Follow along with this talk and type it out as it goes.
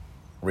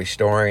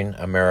Restoring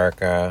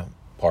America,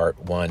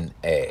 Part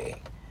 1A.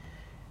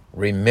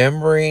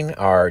 Remembering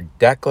our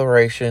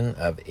Declaration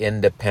of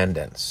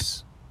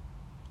Independence.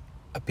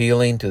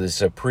 Appealing to the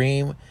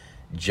Supreme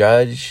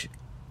Judge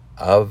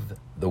of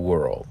the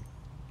World.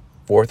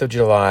 4th of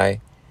July,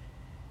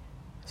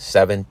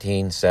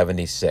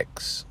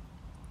 1776.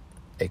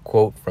 A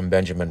quote from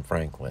Benjamin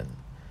Franklin.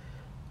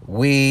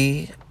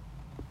 We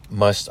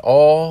must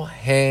all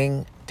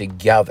hang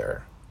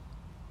together,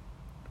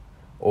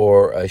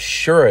 or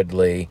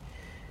assuredly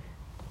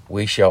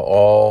we shall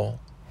all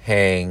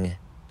hang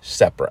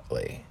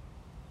separately.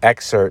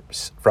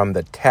 Excerpts from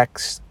the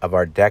text of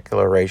our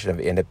Declaration of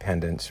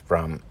Independence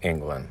from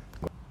England.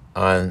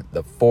 On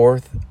the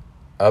 4th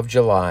of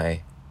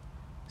July,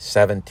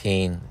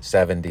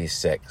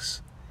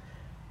 1776.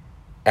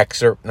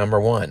 Excerpt number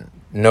 1.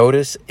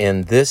 Notice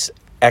in this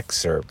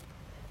excerpt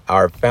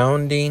our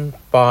founding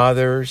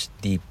fathers'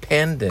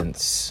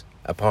 dependence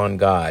upon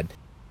God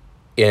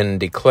in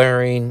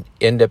declaring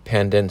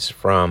independence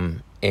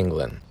from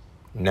England.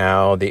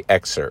 Now the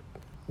excerpt.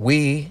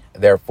 We,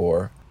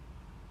 therefore,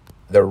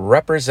 the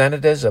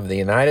representatives of the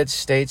United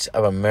States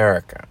of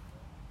America,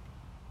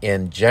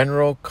 in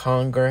General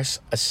Congress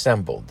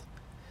assembled,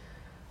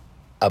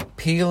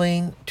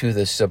 appealing to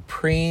the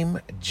Supreme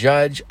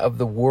Judge of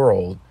the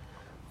world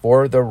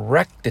for the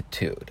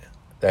rectitude,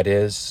 that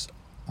is,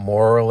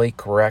 morally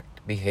correct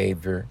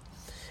behavior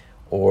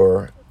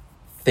or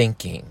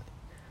thinking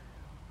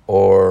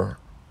or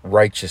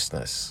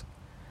righteousness,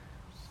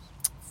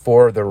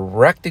 for the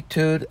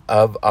rectitude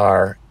of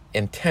our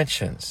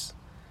intentions,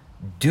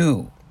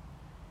 do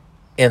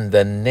in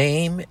the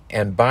name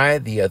and by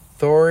the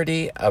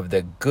authority of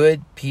the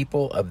good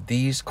people of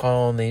these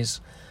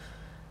colonies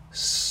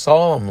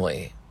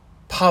solemnly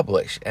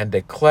publish and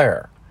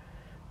declare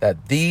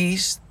that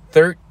these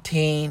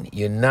 13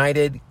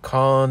 united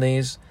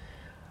colonies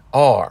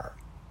are,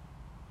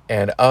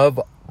 and of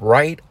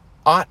right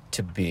ought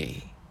to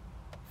be,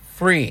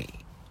 free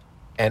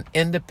and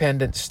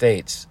independent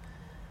states,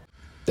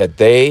 that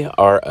they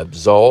are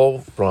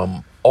absolved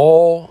from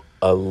all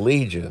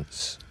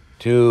allegiance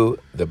to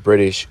the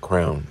British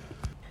Crown,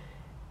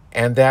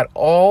 and that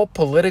all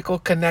political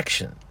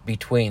connection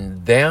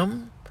between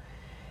them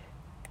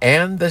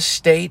and the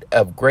state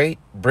of Great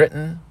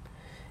Britain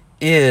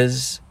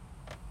is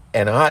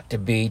and ought to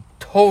be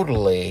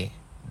totally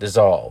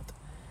dissolved,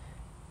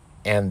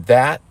 and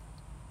that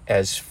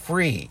as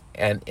free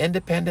and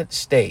independent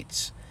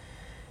states,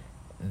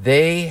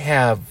 they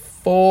have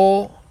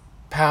full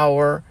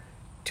power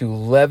to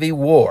levy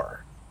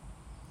war,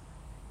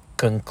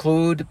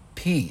 conclude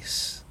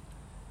peace,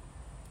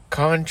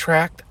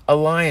 contract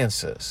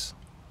alliances,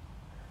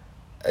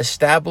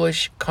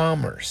 establish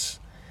commerce,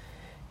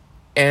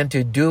 and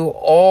to do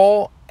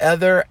all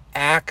other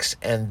acts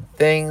and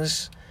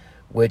things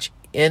which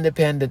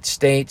independent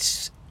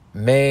states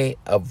may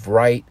of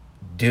right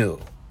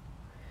do.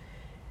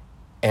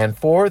 And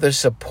for the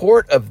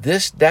support of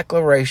this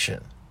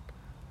Declaration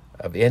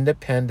of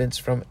Independence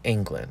from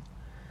England,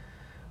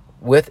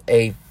 with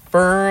a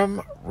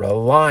firm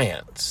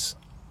reliance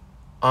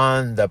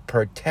on the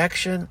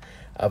protection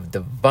of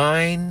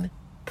divine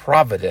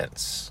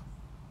providence,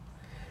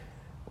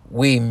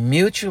 we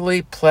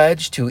mutually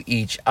pledge to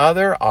each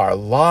other our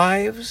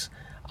lives,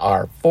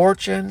 our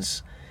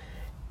fortunes,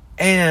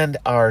 and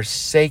our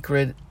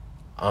sacred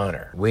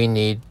honor. We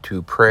need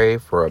to pray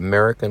for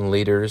American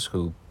leaders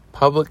who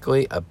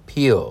publicly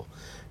appeal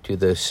to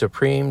the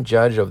Supreme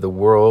Judge of the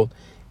world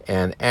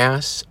and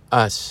ask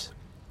us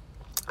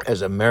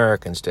as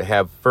Americans to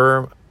have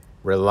firm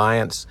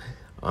reliance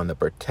on the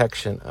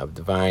protection of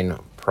divine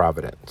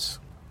providence.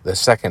 The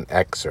second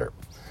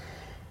excerpt.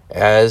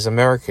 As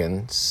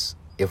Americans,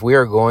 if we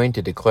are going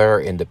to declare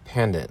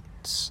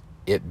independence,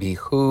 it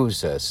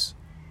behooves us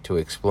to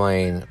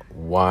explain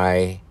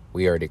why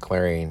we are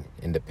declaring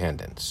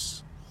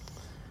independence.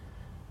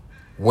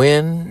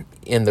 When,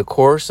 in the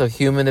course of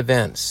human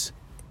events,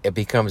 it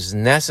becomes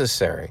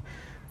necessary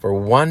for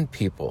one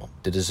people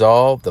to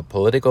dissolve the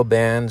political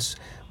bands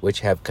which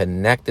have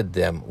connected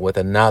them with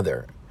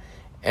another,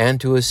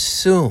 and to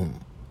assume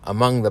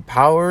among the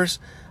powers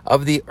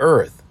of the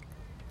earth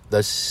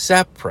the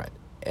separate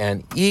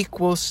and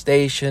equal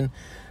station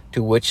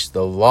to which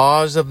the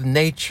laws of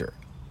nature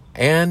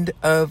and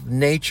of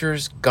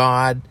nature's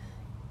God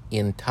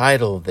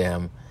entitle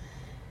them,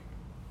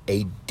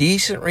 a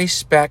decent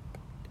respect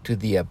to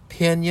the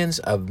opinions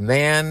of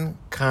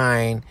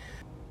mankind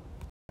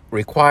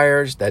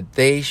requires that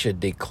they should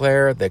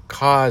declare the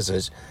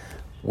causes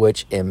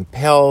which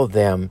impel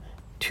them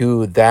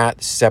to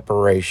that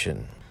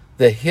separation.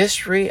 The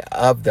history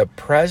of the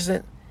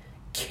present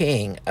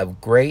King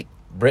of Great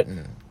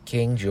Britain,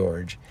 King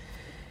George,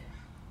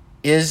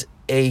 is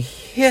a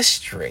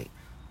history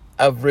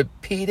of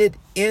repeated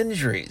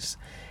injuries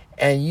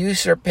and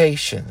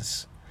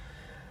usurpations,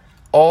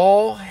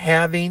 all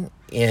having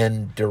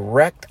in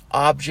direct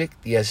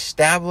object the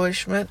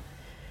establishment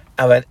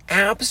of an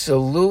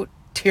absolute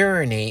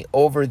tyranny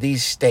over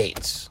these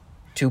states.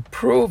 To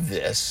prove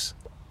this,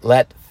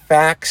 let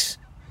facts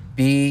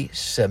be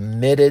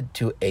submitted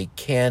to a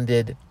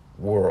candid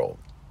world.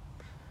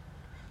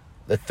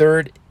 The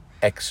third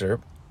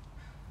excerpt,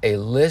 a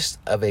list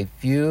of a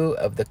few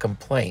of the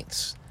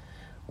complaints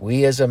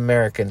we as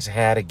Americans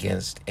had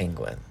against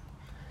England.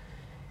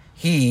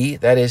 He,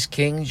 that is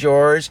King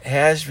George,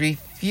 has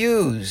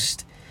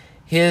refused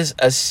his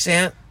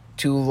assent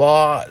to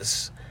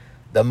laws,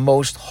 the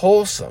most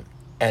wholesome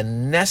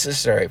and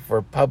necessary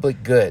for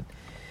public good.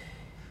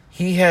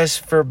 He has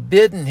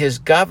forbidden his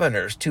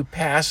governors to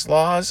pass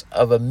laws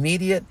of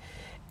immediate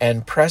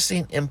and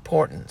pressing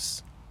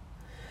importance.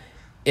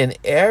 In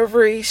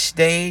every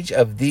stage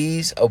of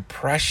these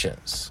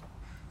oppressions,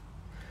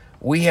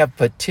 we have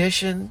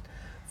petitioned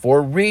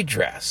for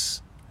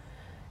redress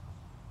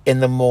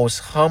in the most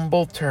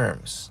humble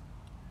terms.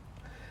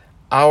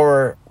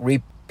 Our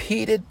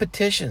repeated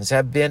petitions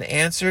have been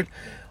answered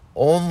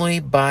only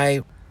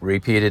by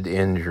repeated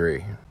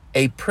injury.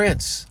 A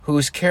prince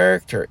whose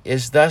character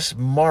is thus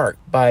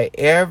marked by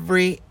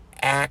every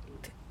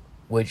act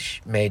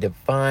which may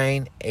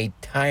define a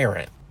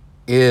tyrant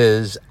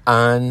is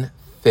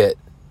unfit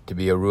to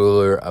be a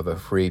ruler of a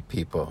free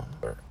people.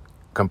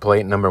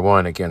 Complaint number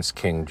 1 against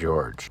King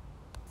George.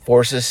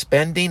 For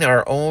suspending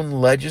our own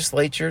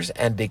legislatures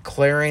and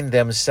declaring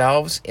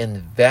themselves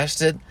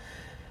invested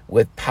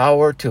with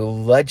power to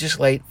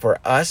legislate for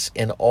us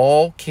in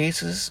all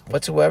cases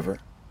whatsoever.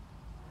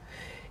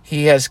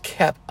 He has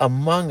kept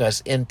among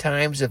us in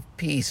times of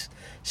peace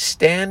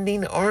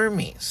standing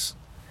armies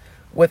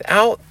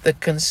without the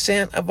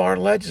consent of our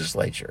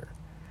legislature,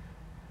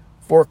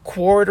 for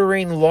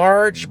quartering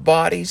large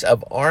bodies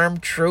of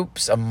armed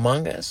troops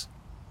among us,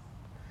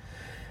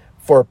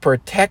 for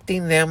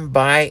protecting them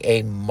by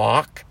a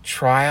mock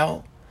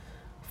trial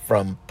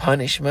from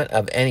punishment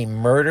of any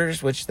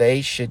murders which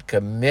they should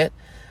commit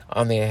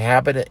on the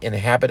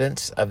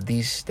inhabitants of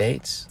these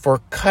states,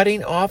 for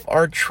cutting off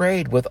our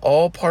trade with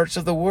all parts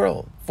of the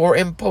world, for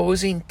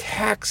imposing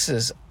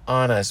taxes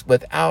on us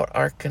without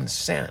our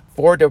consent,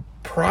 for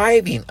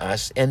depriving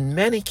us in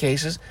many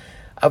cases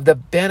of the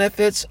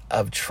benefits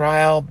of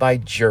trial by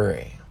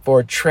jury,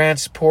 for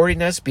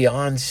transporting us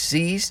beyond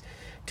seas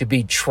to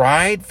be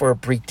tried for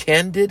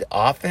pretended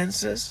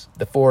offenses.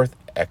 The fourth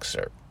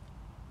excerpt.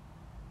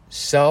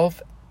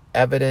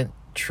 Self-evident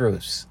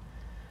truths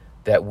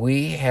that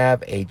we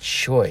have a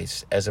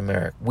choice as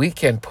Americans. We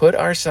can put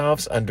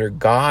ourselves under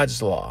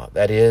God's law,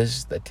 that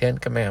is, the 10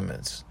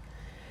 Commandments,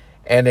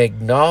 and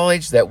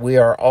acknowledge that we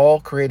are all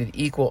created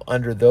equal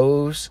under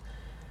those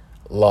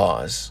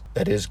laws,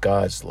 that is,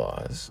 God's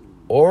laws.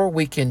 Or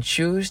we can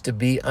choose to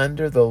be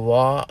under the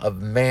law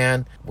of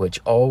man, which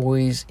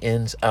always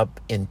ends up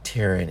in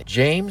tyranny.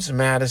 James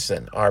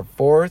Madison, our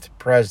fourth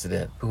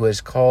president, who is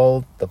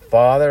called the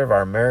father of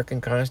our American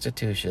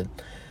Constitution,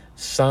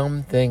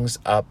 summed things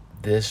up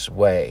this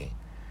way.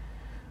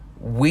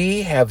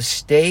 We have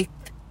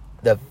staked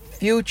the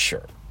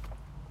future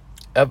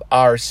of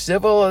our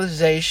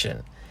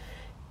civilization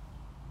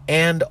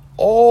and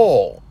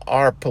all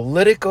our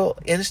political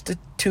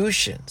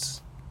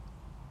institutions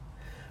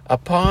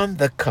upon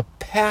the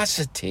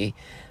capacity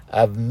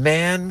of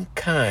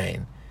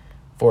mankind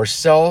for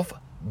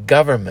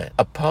self-government,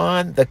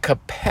 upon the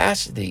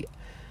capacity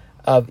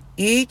of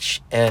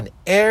each and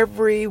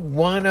every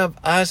one of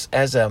us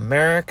as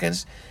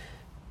Americans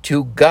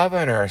to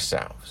govern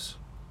ourselves,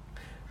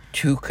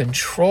 to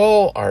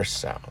control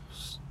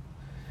ourselves,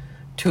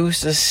 to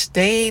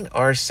sustain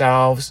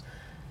ourselves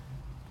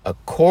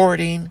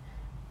according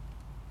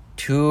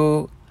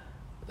to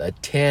the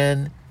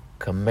 10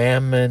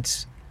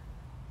 Commandments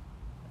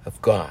of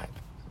God.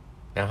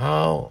 Now,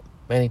 how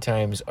many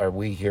times are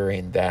we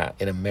hearing that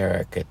in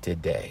America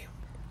today?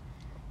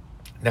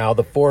 Now,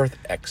 the fourth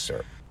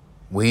excerpt.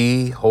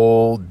 We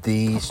hold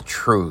these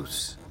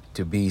truths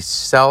to be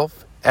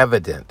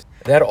self-evident,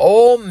 that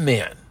all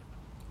men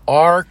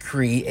are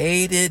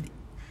created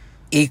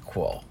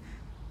equal,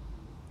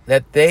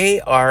 that they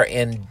are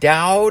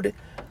endowed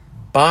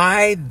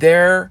by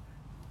their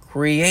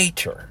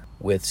Creator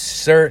with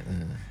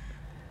certain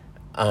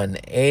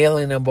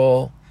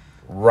unalienable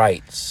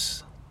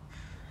rights,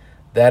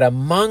 that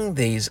among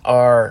these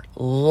are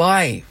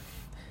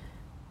life,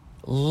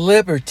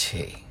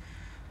 liberty,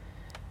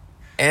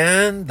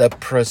 and the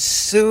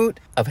pursuit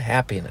of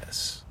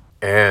happiness.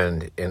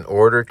 and in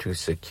order to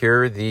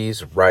secure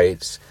these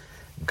rights,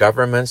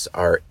 governments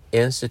are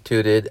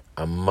instituted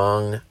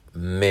among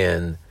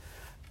men,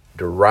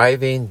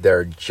 deriving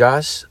their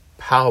just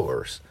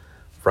powers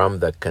from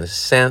the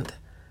consent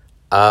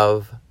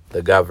of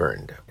the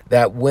governed.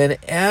 That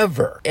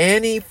whenever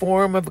any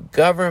form of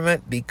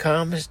government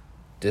becomes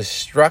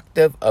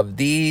destructive of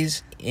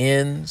these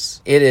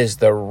ends, it is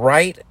the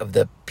right of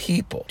the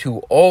people to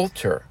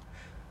alter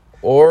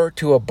or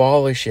to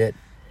abolish it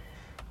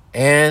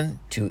and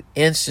to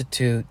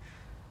institute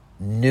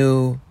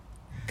new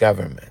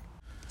government.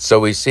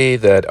 So we see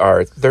that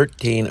our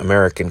 13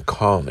 American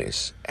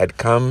colonies had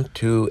come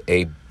to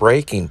a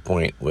breaking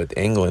point with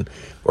England,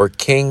 where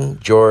King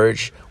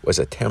George was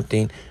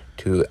attempting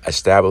to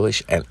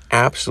establish an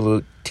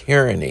absolute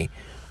tyranny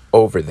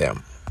over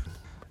them.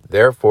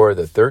 Therefore,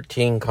 the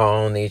 13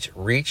 colonies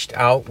reached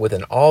out with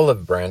an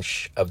olive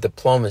branch of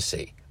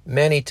diplomacy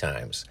many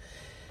times,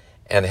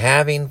 and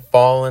having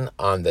fallen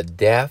on the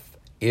deaf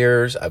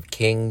ears of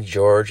King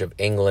George of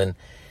England,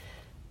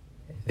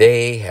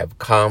 they have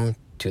come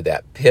to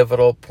that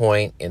pivotal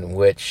point in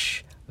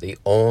which the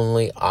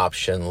only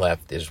option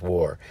left is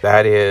war.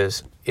 That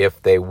is,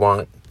 if they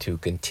want to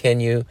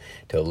continue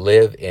to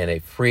live in a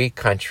free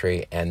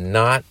country and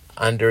not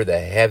under the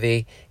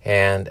heavy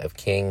hand of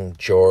King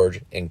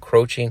George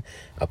encroaching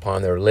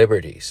upon their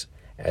liberties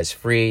as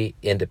free,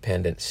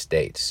 independent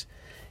states.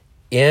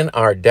 In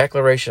our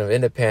Declaration of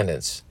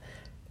Independence,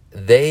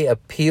 they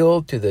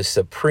appealed to the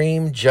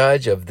supreme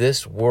judge of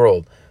this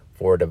world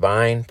for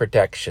divine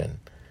protection.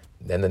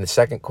 Then in the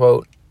second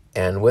quote,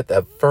 and with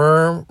a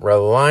firm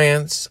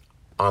reliance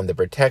on the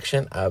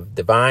protection of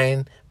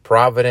divine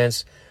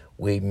providence,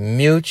 we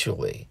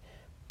mutually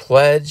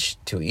pledge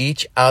to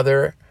each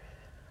other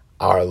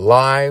our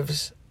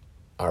lives,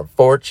 our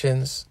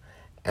fortunes,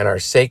 and our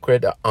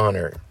sacred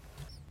honor.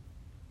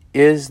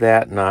 Is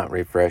that not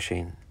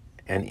refreshing?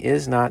 And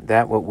is not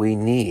that what we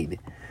need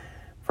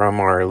from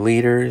our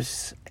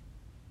leaders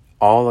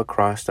all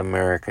across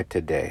America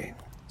today?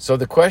 So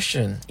the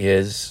question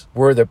is,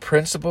 were the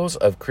principles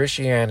of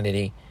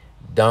Christianity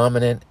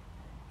dominant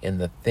in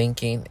the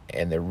thinking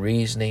and the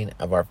reasoning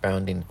of our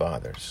founding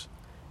fathers?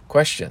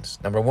 Questions.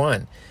 Number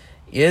 1,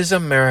 is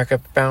America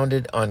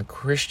founded on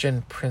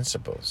Christian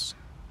principles?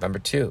 Number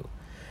 2,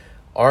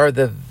 are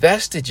the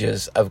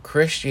vestiges of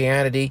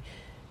Christianity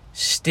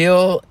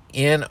still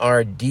in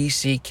our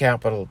D.C.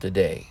 capital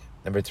today?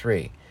 Number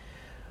 3,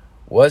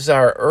 was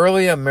our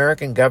early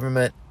American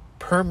government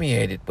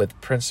permeated with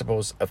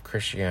principles of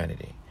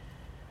Christianity?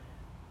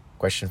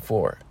 Question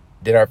 4,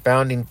 did our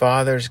founding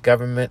fathers'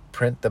 government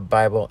print the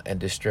Bible and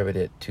distribute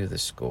it to the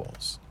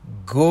schools?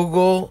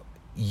 Google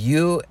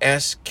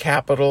U.S.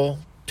 Capitol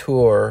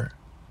Tour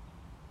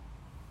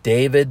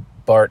David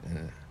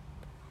Barton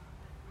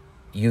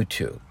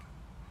YouTube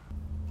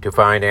to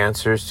find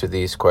answers to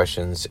these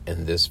questions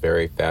in this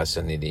very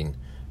fascinating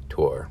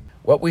tour.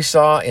 What we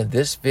saw in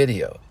this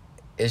video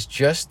is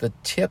just the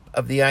tip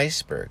of the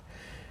iceberg,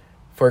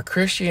 for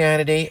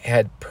Christianity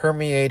had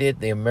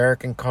permeated the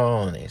American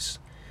colonies.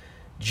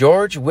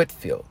 George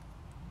Whitefield,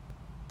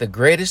 the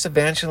greatest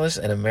evangelist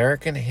in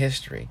American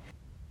history,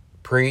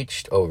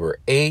 preached over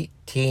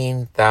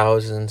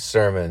 18,000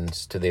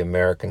 sermons to the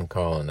American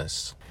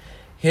colonists.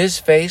 His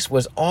face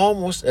was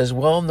almost as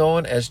well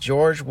known as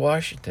George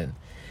Washington.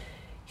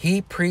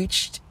 He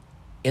preached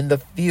in the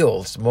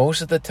fields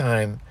most of the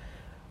time,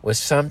 with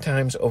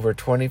sometimes over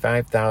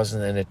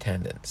 25,000 in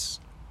attendance.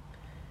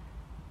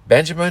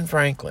 Benjamin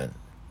Franklin,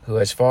 who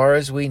as far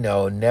as we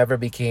know never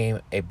became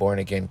a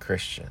born-again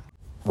Christian,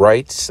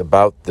 writes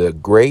about the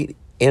great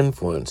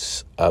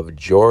influence of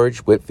George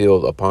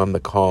Whitefield upon the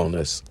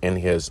colonists in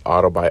his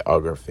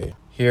autobiography.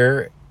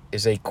 Here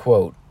is a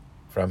quote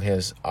from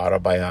his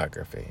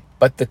autobiography.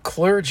 But the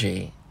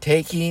clergy,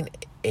 taking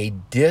a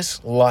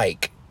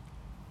dislike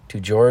to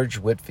George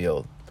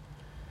Whitefield,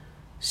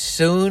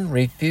 soon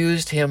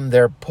refused him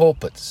their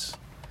pulpits,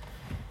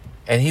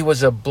 and he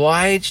was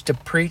obliged to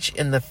preach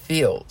in the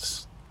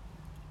fields.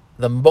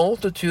 The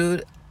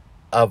multitude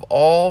of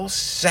all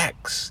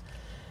sects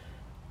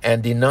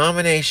and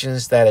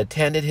denominations that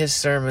attended his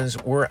sermons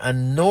were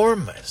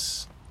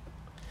enormous,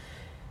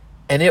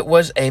 and it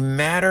was a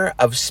matter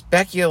of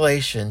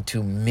speculation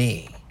to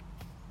me,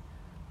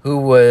 who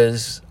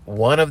was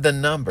one of the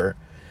number,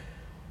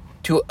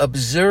 to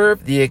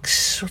observe the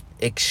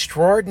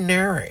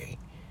extraordinary,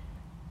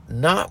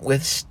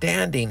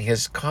 notwithstanding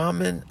his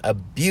common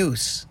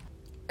abuse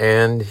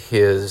and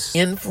his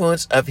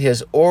influence of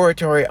his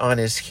oratory on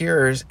his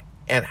hearers,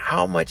 and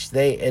how much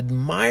they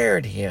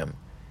admired him,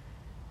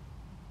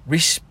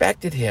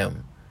 respected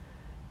him,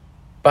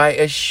 by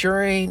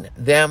assuring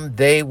them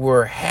they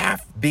were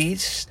half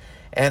beasts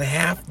and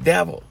half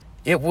devil.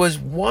 It was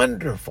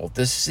wonderful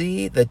to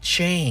see the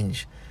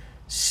change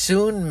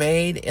soon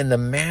made in the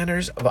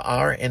manners of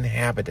our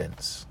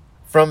inhabitants.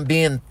 From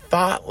being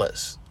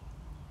thoughtless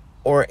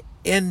or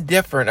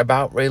indifferent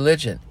about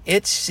religion,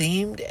 it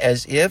seemed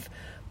as if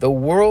the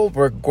world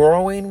were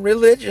growing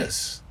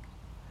religious,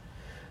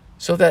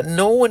 so that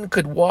no one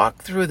could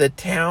walk through the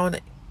town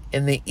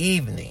in the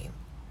evening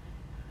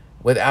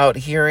without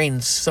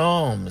hearing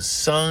psalms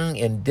sung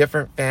in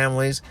different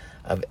families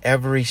of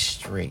every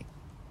street.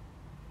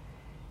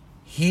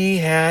 He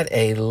had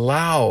a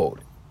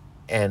loud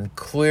and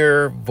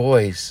clear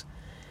voice,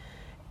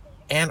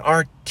 and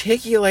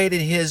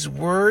articulated his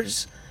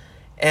words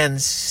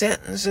and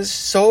sentences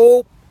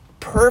so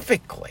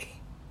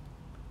perfectly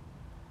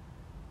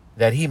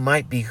that he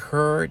might be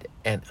heard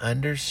and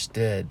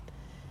understood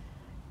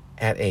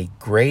at a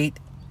great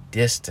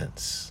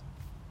distance.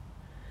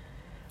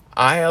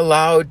 I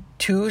allowed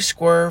 2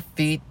 square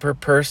feet per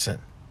person,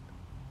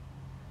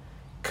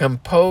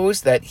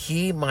 composed that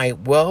he might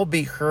well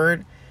be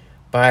heard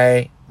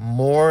by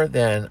more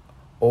than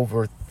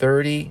over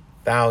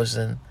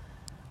 30,000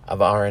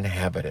 of our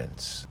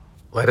inhabitants.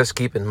 Let us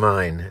keep in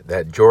mind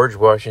that George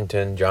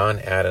Washington, John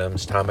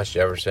Adams, Thomas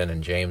Jefferson,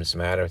 and James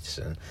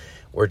Madison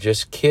were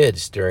just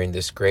kids during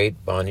this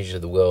great bondage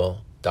of the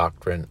will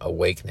doctrine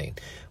awakening.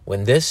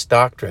 When this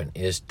doctrine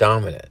is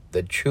dominant,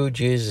 the true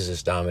Jesus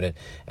is dominant,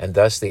 and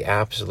thus the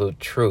absolute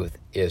truth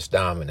is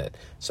dominant.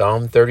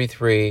 Psalm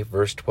 33,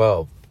 verse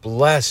 12,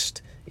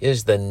 blessed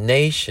is the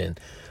nation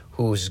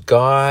whose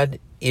God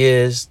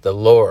is the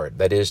Lord,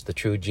 that is the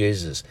true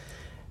Jesus.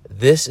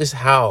 This is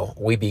how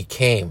we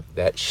became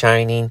that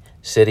shining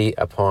city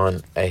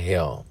upon a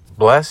hill.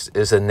 Blessed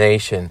is a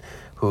nation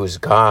whose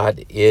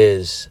God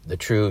is the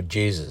true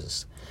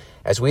Jesus.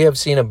 As we have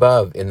seen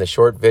above in the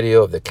short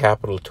video of the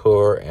Capitol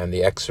Tour and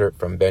the excerpt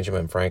from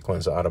Benjamin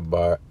Franklin's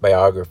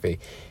autobiography,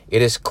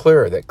 it is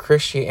clear that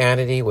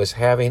Christianity was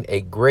having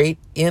a great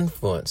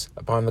influence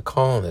upon the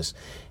colonists,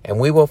 and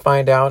we will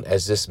find out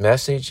as this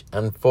message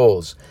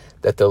unfolds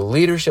that the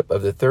leadership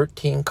of the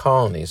 13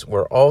 colonies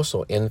were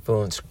also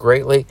influenced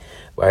greatly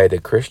by the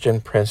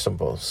Christian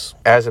principles.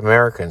 As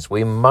Americans,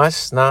 we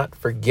must not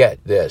forget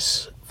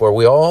this, for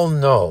we all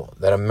know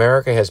that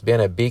America has been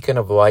a beacon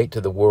of light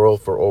to the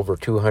world for over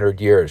 200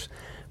 years.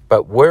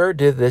 But where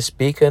did this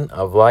beacon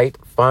of light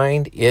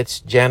find its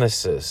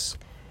genesis?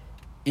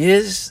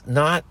 Is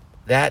not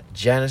that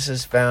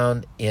genesis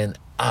found in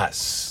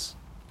us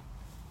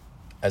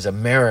as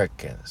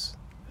Americans,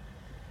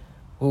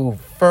 who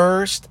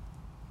first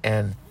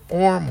and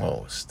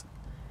foremost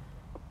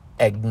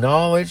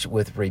acknowledge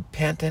with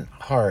repentant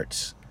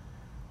hearts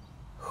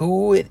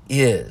who it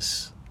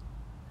is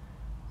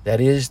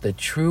that is the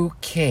true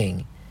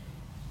King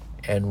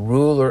and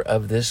ruler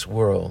of this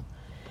world,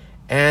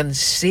 and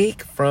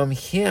seek from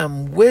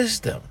him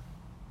wisdom?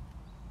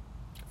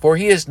 For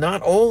he is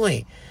not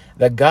only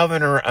the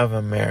governor of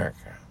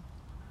America,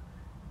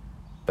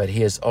 but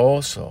he is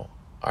also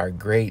our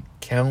great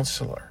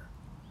counselor,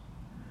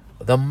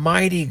 the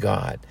mighty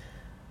God,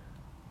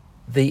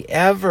 the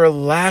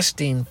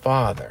everlasting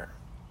Father,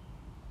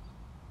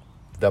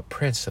 the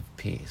Prince of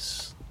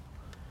Peace.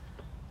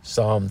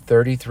 Psalm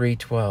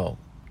 33:12.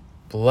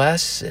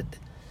 Blessed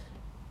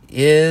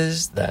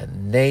is the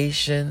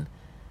nation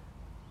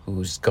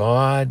whose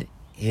God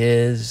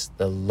is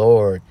the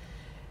Lord,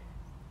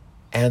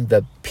 and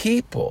the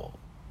people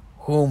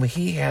whom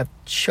he hath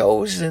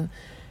chosen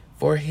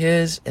for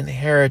his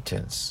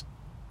inheritance.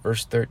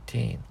 Verse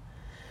 13.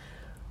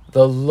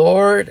 The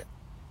Lord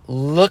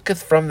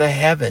looketh from the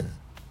heaven.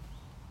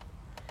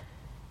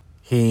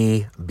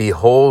 He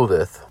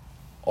beholdeth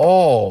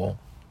all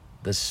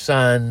the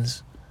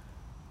sons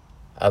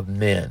of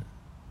men.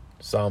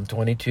 Psalm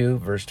 22,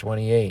 verse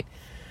 28.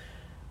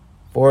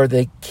 For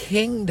the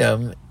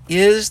kingdom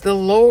is the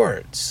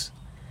Lord's,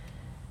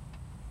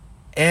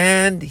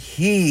 and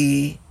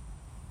he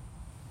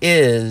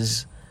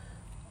is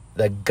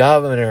the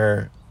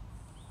governor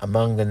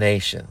among the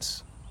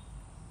nations.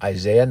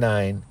 Isaiah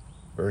 9,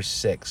 verse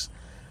 6.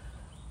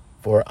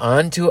 For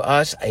unto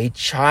us a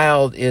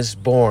child is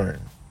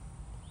born,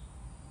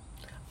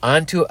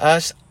 unto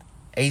us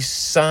a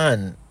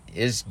son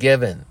is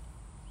given,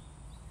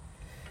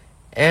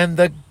 and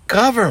the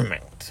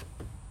government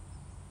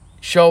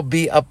shall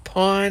be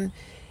upon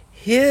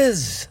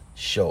his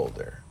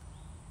shoulder,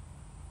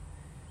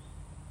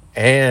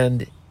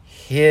 and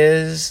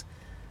his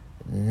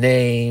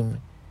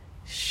name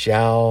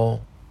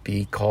shall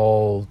be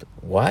called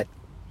what?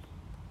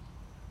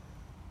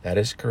 That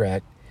is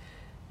correct.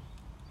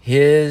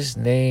 His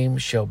name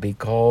shall be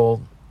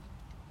called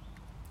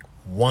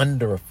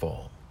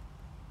Wonderful,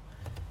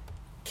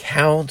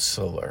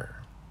 Counselor,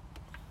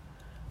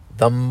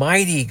 the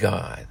Mighty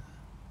God,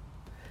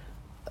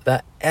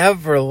 the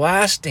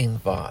Everlasting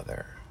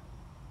Father,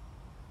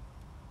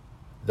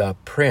 the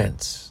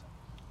Prince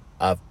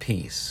of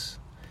Peace.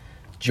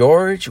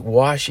 George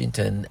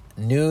Washington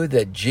knew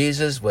that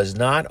Jesus was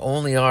not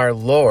only our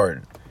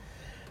Lord,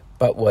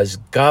 but was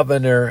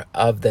governor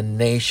of the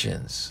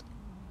nations.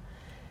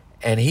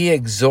 And he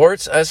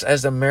exhorts us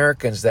as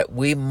Americans that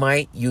we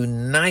might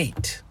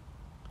unite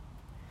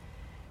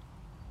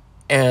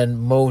and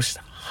most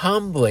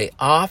humbly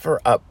offer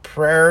up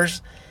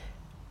prayers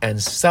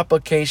and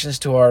supplications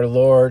to our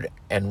Lord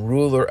and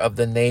ruler of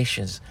the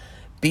nations,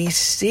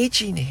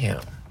 beseeching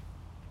him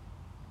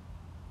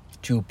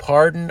to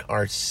pardon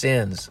our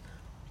sins,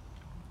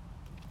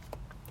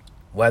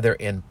 whether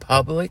in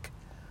public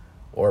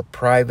or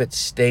private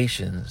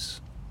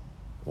stations.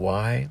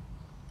 Why?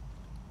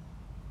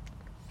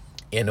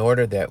 In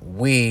order that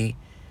we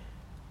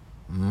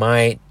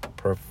might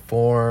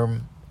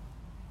perform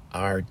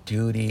our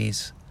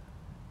duties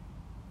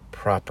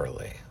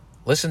properly.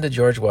 Listen to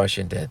George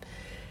Washington.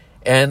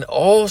 And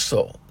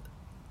also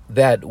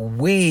that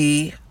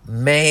we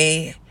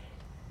may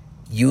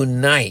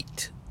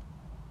unite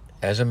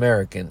as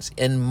Americans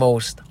in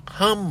most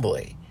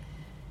humbly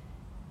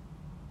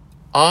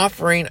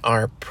offering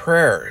our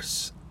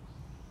prayers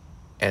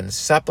and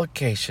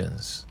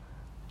supplications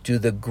to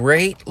the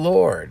great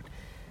Lord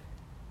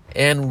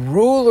and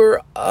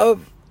ruler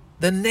of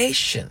the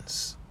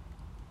nations,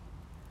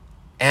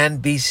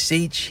 and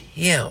beseech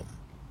him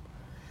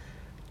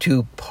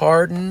to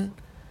pardon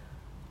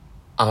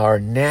our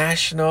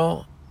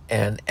national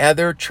and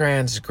other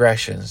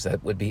transgressions,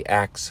 that would be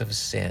acts of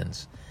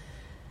sins,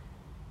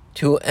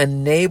 to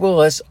enable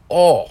us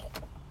all,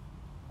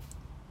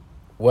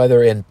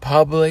 whether in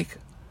public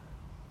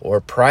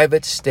or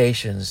private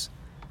stations,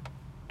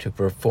 to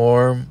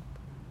perform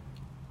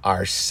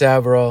our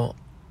several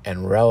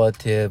and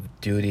relative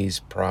duties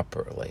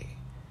properly.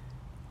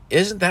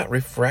 Isn't that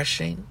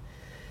refreshing?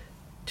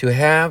 To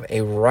have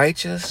a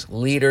righteous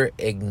leader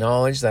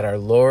acknowledge that our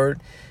Lord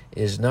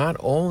is not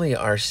only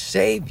our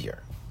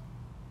Savior,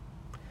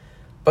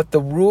 but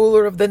the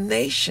ruler of the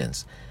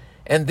nations.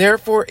 And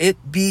therefore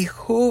it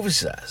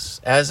behooves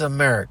us as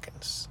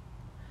Americans,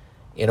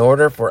 in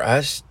order for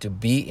us to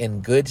be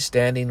in good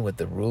standing with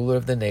the ruler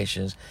of the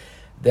nations,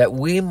 that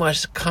we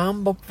must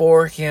come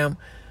before him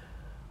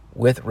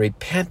with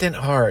repentant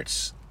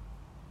hearts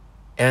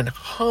and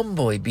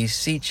humbly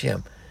beseech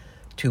him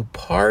to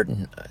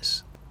pardon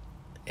us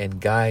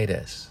and guide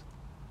us.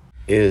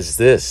 Is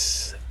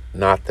this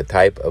not the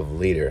type of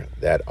leader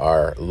that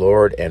our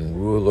Lord and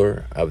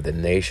ruler of the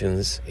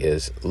nations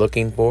is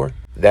looking for?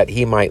 That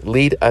he might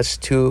lead us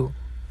to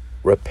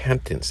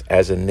repentance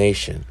as a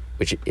nation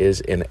which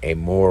is in a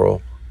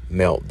moral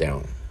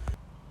meltdown.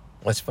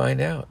 Let's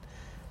find out.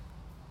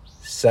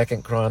 2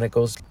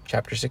 Chronicles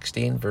chapter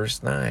 16,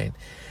 verse 9.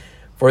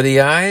 For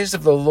the eyes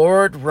of the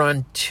Lord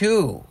run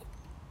to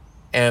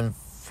and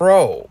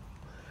fro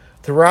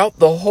throughout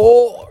the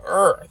whole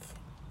earth.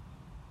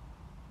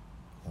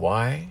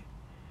 Why?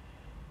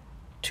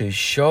 To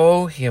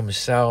show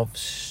himself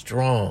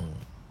strong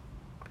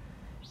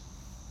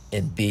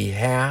in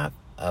behalf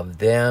of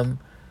them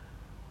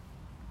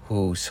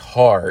whose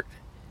heart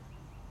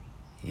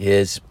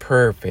is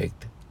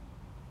perfect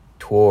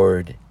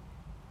toward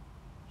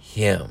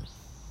him.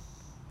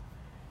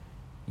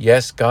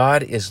 Yes,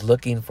 God is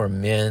looking for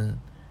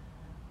men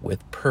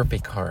with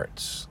perfect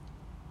hearts.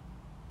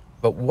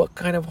 But what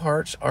kind of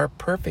hearts are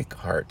perfect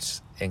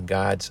hearts in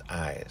God's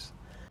eyes?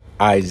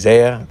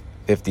 Isaiah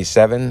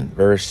 57,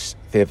 verse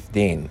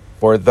 15.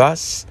 For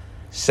thus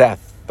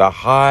saith the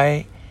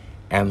high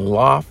and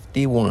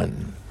lofty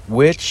one,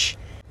 which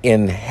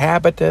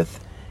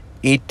inhabiteth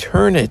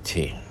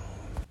eternity,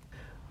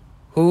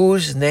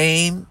 Whose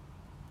name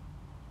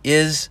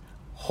is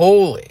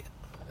holy.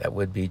 That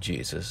would be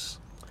Jesus.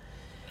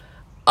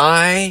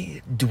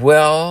 I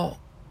dwell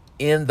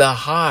in the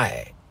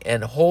high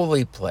and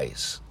holy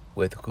place.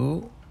 With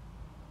who?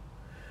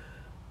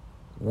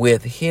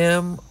 With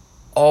him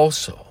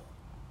also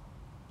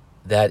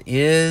that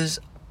is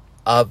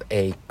of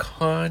a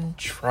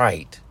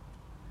contrite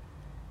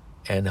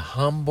and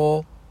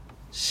humble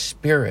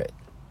spirit.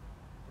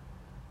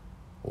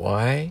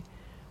 Why?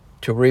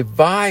 To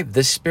revive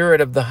the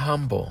spirit of the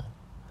humble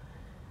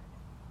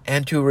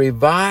and to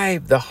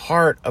revive the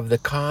heart of the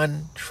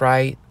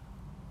contrite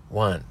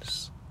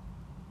ones.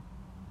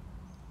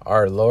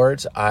 Our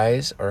Lord's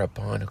eyes are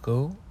upon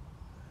who?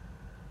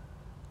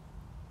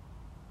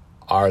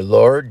 Our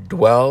Lord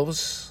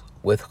dwells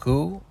with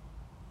who?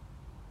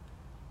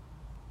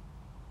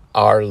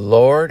 Our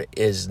Lord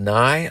is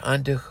nigh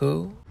unto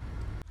who?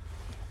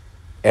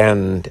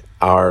 and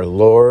our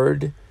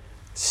Lord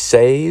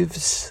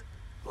saves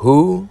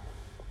who?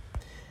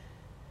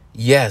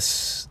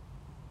 Yes,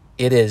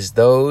 it is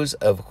those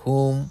of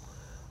whom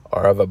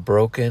are of a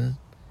broken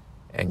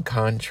and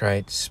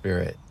contrite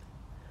spirit,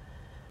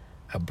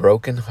 a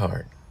broken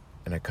heart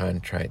and a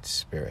contrite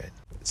spirit.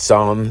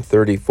 Psalm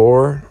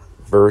 34,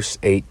 verse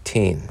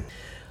 18.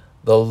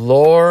 The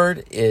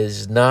Lord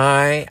is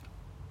nigh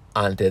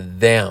unto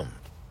them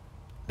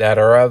that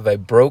are of a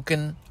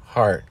broken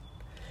heart,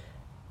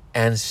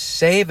 and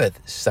saveth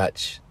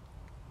such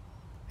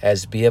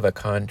as be of a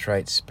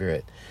contrite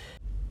spirit.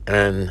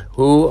 And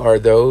who are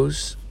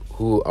those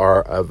who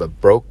are of a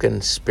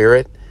broken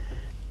spirit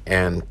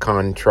and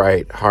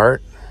contrite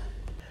heart?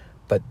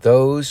 But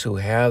those who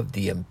have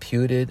the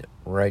imputed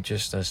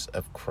righteousness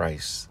of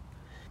Christ.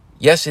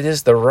 Yes, it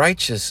is the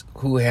righteous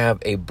who have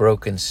a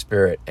broken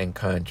spirit and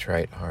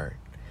contrite heart.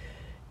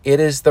 It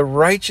is the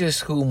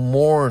righteous who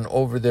mourn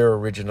over their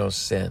original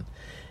sin.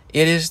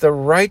 It is the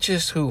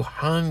righteous who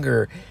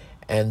hunger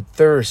and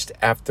thirst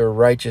after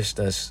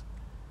righteousness,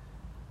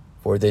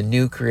 for the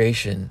new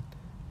creation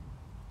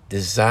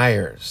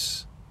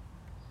desires,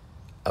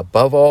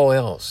 above all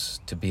else,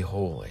 to be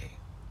holy.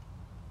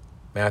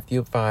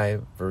 Matthew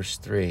 5, verse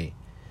 3,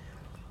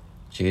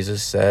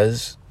 Jesus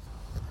says,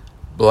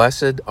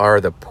 Blessed are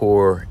the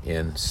poor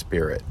in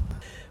spirit,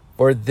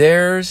 for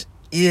theirs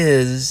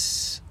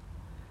is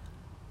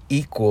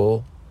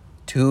equal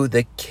to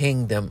the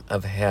kingdom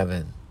of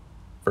heaven.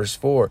 Verse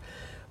 4,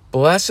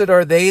 blessed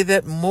are they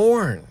that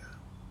mourn,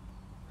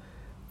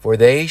 for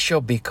they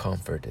shall be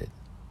comforted.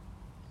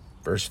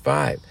 Verse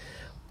 5,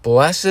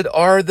 blessed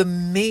are the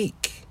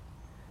meek,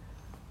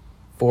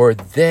 for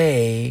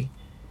they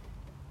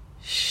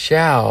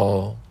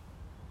shall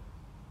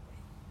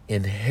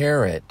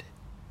inherit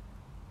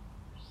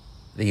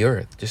the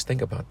earth. Just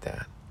think about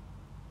that.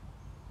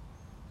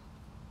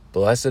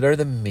 Blessed are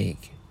the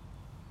meek,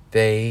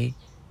 they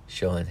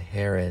shall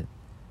inherit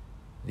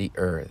the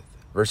earth.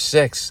 Verse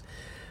 6,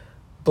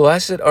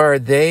 blessed are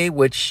they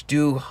which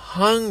do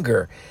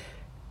hunger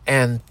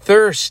and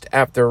thirst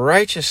after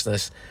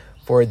righteousness,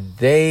 for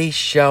they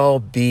shall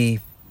be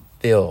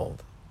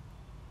filled.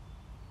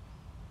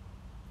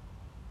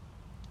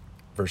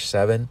 Verse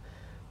 7,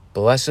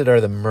 blessed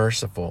are the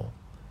merciful,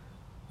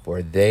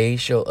 for they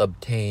shall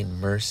obtain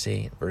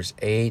mercy. Verse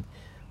 8,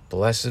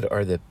 blessed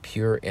are the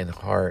pure in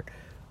heart,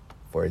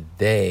 for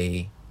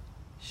they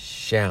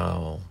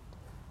shall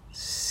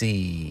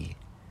see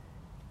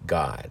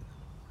God.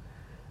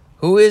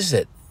 Who is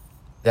it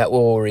that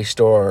will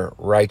restore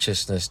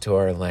righteousness to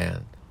our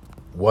land?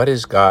 What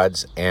is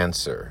God's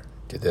answer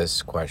to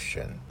this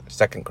question?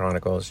 2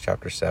 Chronicles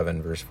chapter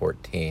 7, verse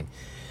 14.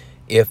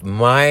 If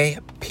my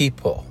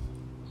people,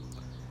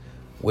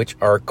 which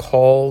are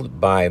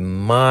called by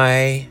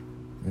my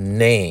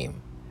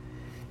name,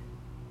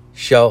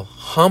 shall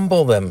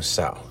humble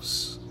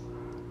themselves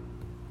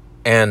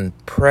and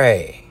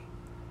pray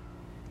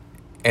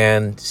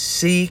and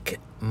seek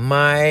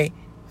my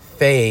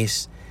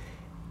face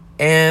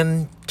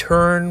and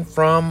turn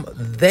from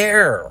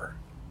their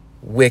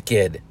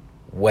wicked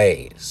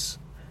ways,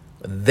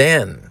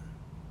 then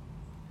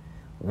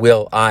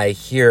will I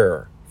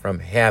hear from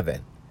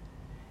heaven,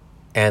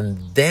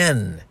 and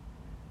then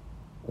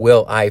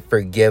will I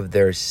forgive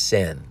their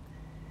sin,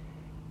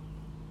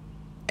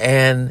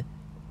 and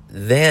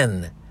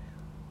then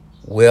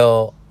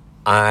will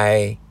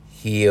I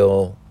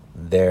heal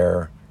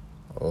their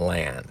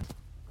land.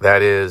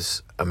 That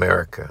is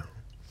America.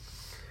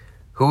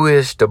 Who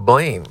is to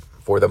blame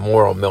for the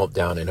moral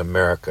meltdown in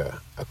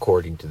America,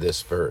 according to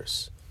this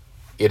verse?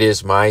 It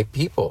is my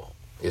people,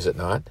 is it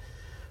not?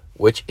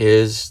 Which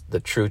is the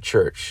true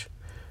church.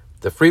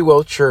 The free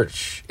will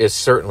church is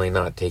certainly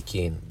not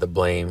taking the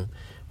blame,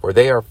 for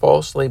they are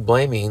falsely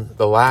blaming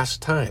the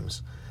last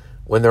times,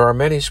 when there are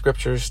many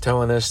scriptures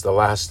telling us the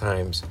last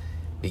times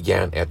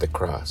began at the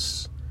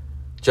cross.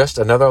 Just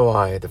another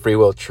lie the free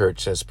will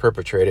church has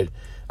perpetrated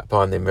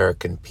upon the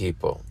American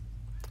people.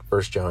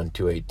 1 John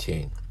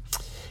 2:18.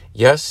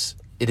 Yes,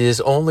 it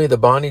is only the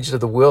bondage of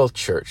the will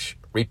church,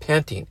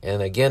 repenting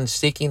and again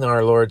seeking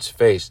our Lord's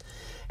face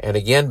and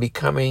again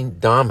becoming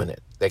dominant,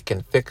 that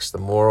can fix the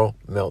moral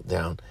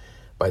meltdown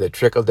by the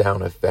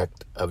trickle-down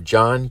effect of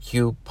John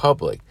Q.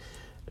 Public,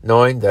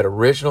 knowing that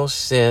original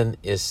sin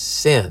is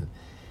sin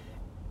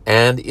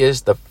and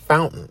is the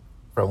fountain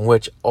from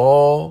which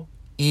all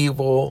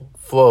evil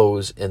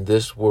flows in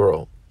this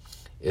world,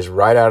 is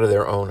right out of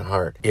their own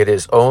heart. It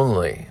is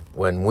only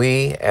when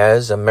we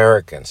as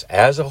Americans,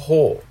 as a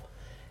whole,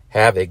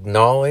 have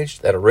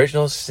acknowledged that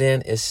original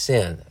sin is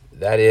sin,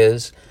 that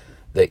is,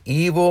 the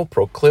evil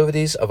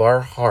proclivities of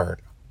our heart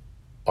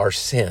are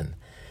sin,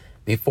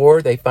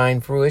 before they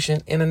find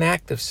fruition in an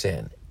act of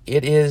sin.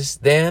 It is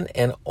then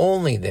and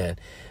only then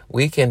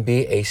we can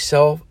be a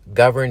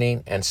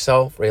self-governing and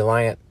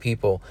self-reliant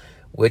people,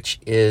 which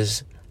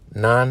is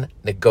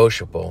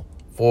non-negotiable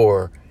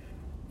for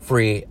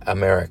free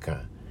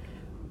America.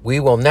 We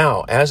will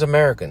now, as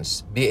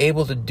Americans, be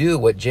able to do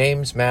what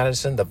James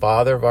Madison, the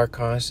father of our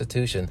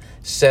Constitution,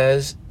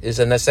 says is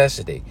a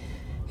necessity.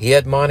 He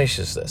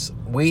admonishes us.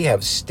 We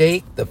have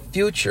staked the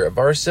future of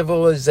our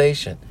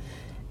civilization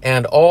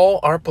and all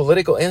our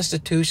political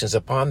institutions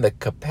upon the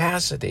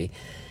capacity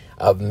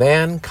of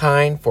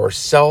mankind for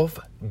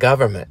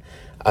self-government,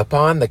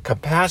 upon the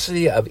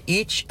capacity of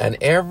each and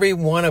every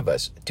one of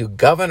us to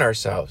govern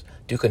ourselves,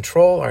 to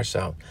control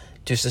ourselves,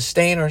 to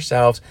sustain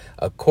ourselves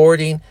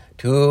according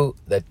to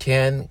the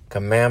 10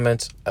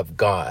 Commandments of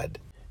God.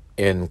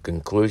 In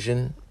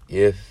conclusion,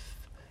 if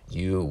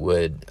you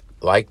would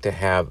like to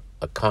have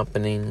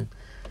accompanying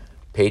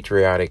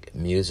patriotic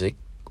music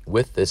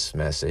with this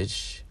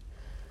message,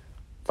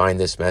 find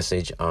this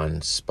message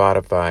on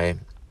Spotify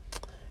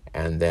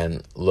and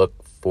then look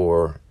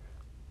for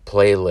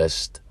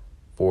playlist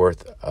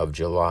 4th of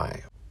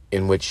July,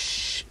 in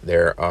which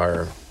there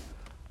are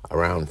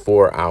around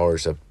 4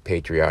 hours of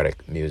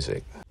patriotic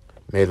music.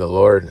 May the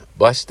Lord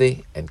bless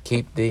thee and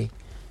keep thee.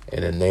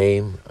 In the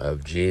name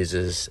of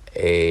Jesus,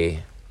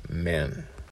 amen.